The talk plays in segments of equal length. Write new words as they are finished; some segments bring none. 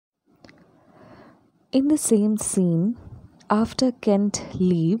In the same scene, after Kent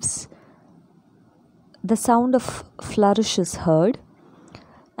leaves, the sound of flourish is heard,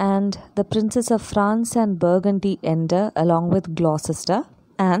 and the princes of France and Burgundy enter along with Gloucester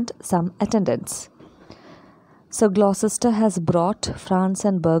and some attendants. So Gloucester has brought France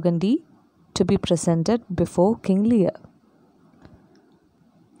and Burgundy to be presented before King Lear.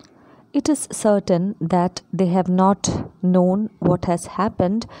 It is certain that they have not known what has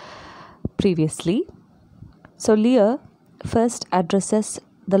happened previously. So Lear first addresses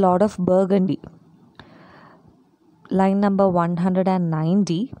the Lord of Burgundy. Line number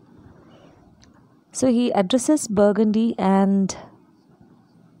 190. So he addresses Burgundy and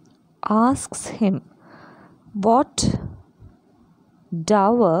asks him what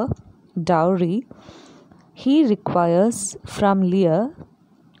dowry he requires from Lear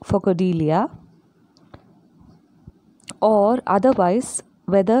for Cordelia, or otherwise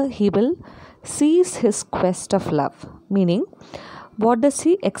whether he will cease his quest of love. Meaning, what does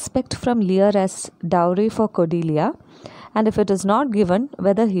he expect from Lear as dowry for Cordelia, and if it is not given,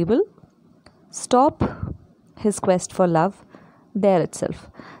 whether he will stop his quest for love there itself.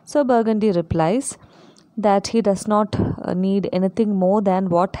 So Burgundy replies that he does not need anything more than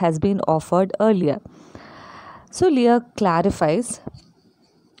what has been offered earlier. So Lear clarifies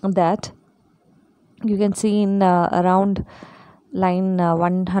that you can see in around line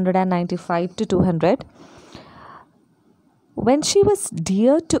 195 to 200. When she was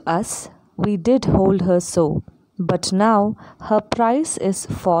dear to us, we did hold her so, but now her price is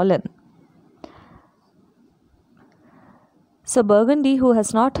fallen. So Burgundy, who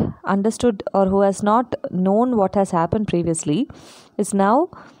has not understood or who has not known what has happened previously, is now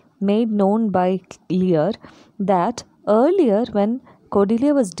made known by Lear that earlier when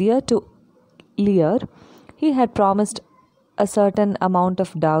Cordelia was dear to Lear, he had promised a certain amount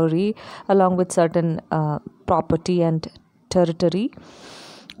of dowry along with certain property and territory.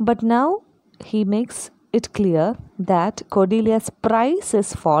 But now he makes it clear that Cordelia's price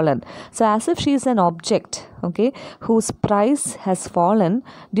is fallen. So as if she is an object, okay, whose price has fallen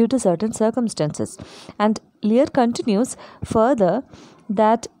due to certain circumstances. And Lear continues further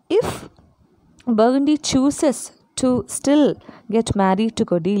that if Burgundy chooses to still get married to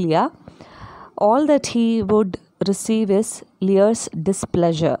Cordelia, all that he would receive is Lear's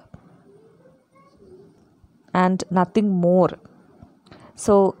displeasure and nothing more.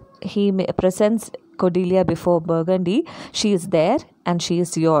 So he presents Cordelia before Burgundy. She is there and she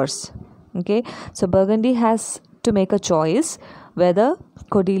is yours. Okay, so Burgundy has to make a choice whether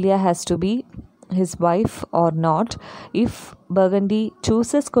Cordelia has to be his wife or not. If Burgundy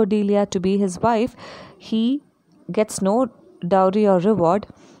chooses Cordelia to be his wife, he gets no dowry or reward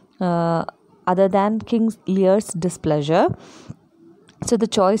other than King Lear's displeasure. So the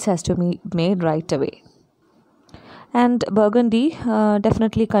choice has to be made right away. And Burgundy,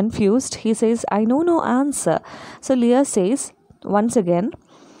 definitely confused, he says, I know no answer. So Lear says once again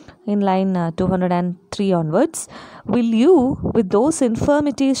in line 203 onwards, will you, with those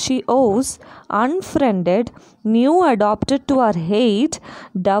infirmities she owes, unfriended, new adopted to our hate,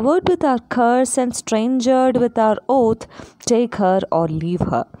 dowered with our curse and strangered with our oath, take her or leave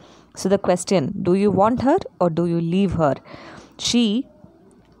her? So the question, do you want her or do you leave her?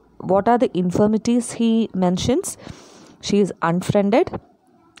 What are the infirmities he mentions? She is unfriended.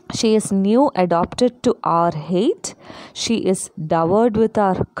 She is new adopted to our hate. She is dowered with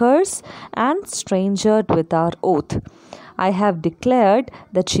our curse and strangered with our oath. I have declared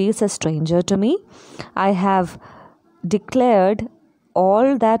that she is a stranger to me. I have declared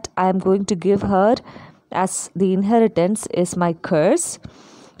all that I am going to give her as the inheritance is my curse.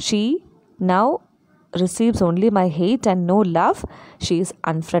 She now receives only my hate and no love. She is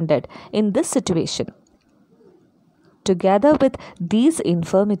unfriended. In this situation, together with these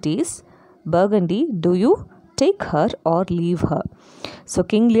infirmities, Burgundy, do you take her or leave her? So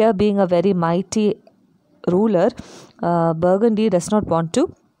King Lear, being a very mighty ruler, Burgundy does not want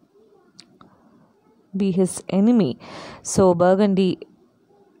to be his enemy. So Burgundy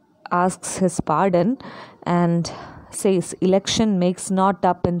asks his pardon and says election makes not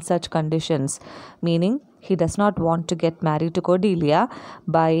up in such conditions, meaning he does not want to get married to Cordelia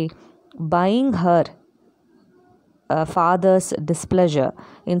by buying her father's displeasure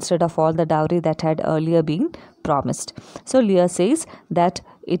instead of all the dowry that had earlier been promised. So Lear says that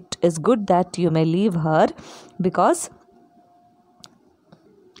it is good that you may leave her, because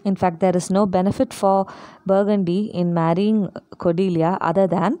in fact there is no benefit for Burgundy in marrying Cordelia other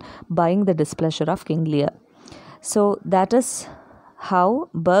than buying the displeasure of King Lear. So that is how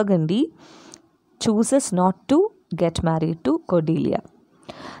Burgundy chooses not to get married to Cordelia.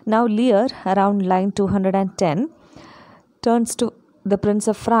 Now Lear, around line 210, turns to the Prince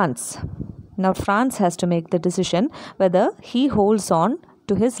of France. Now France has to make the decision whether he holds on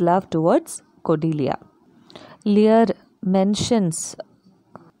to his love towards Cordelia. Lear mentions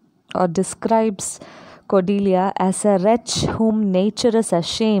or describes Cordelia as a wretch whom nature is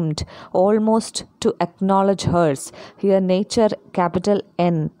ashamed almost to acknowledge hers. Here nature, capital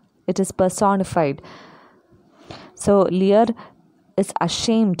N, it is personified. So Lear is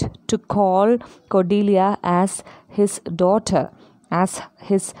ashamed to call Cordelia as his daughter, as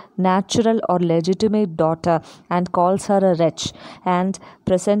his natural or legitimate daughter, and calls her a wretch. And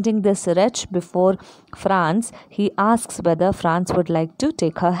presenting this wretch before France, he asks whether France would like to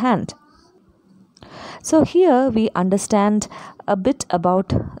take her hand. So here we understand a bit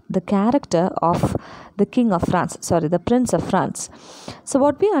about the character of the Prince of France. So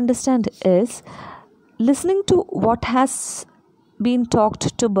what we understand is, listening to what has been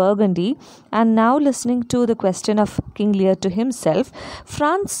talked to Burgundy and now listening to the question of King Lear to himself,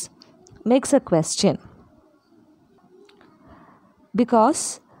 France makes a question,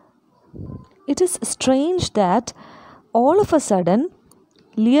 because it is strange that all of a sudden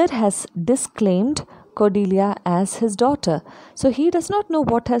Lear has disclaimed Cordelia as his daughter. So he does not know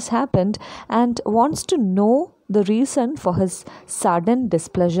what has happened and wants to know the reason for his sudden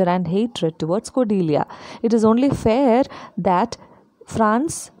displeasure and hatred towards Cordelia. It is only fair that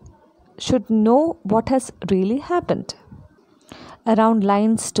France should know what has really happened. Around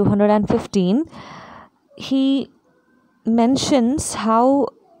lines 215, he mentions how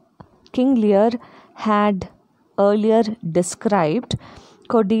King Lear had earlier described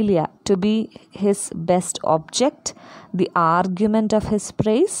Cordelia to be his best object, the argument of his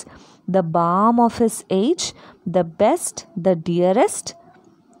praise, the balm of his age, the best, the dearest.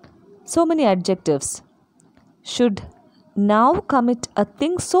 So many adjectives. Should now commit a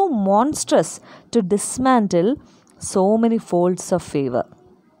thing so monstrous to dismantle so many folds of favor.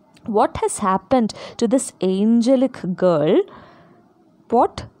 What has happened to this angelic girl?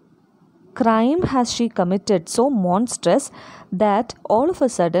 What crime has she committed so monstrous that all of a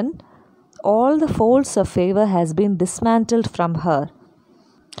sudden all the folds of favor has been dismantled from her?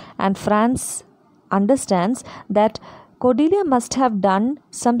 And France understands that Cordelia must have done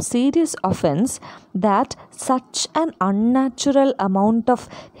some serious offense, that such an unnatural amount of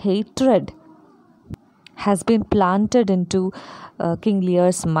hatred has been planted into King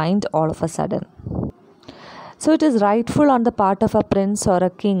Lear's mind all of a sudden. So it is rightful on the part of a prince or a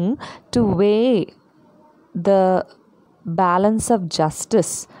king to weigh the balance of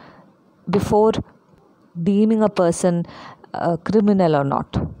justice before deeming a person a criminal or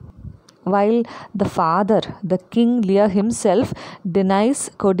not. While the father, the King Lear himself, denies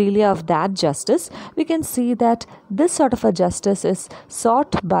Cordelia of that justice, we can see that this sort of a justice is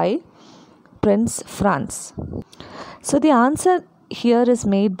sought by Prince France. So the answer here is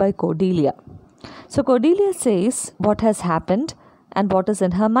made by Cordelia. So Cordelia says what has happened and what is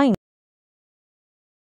in her mind.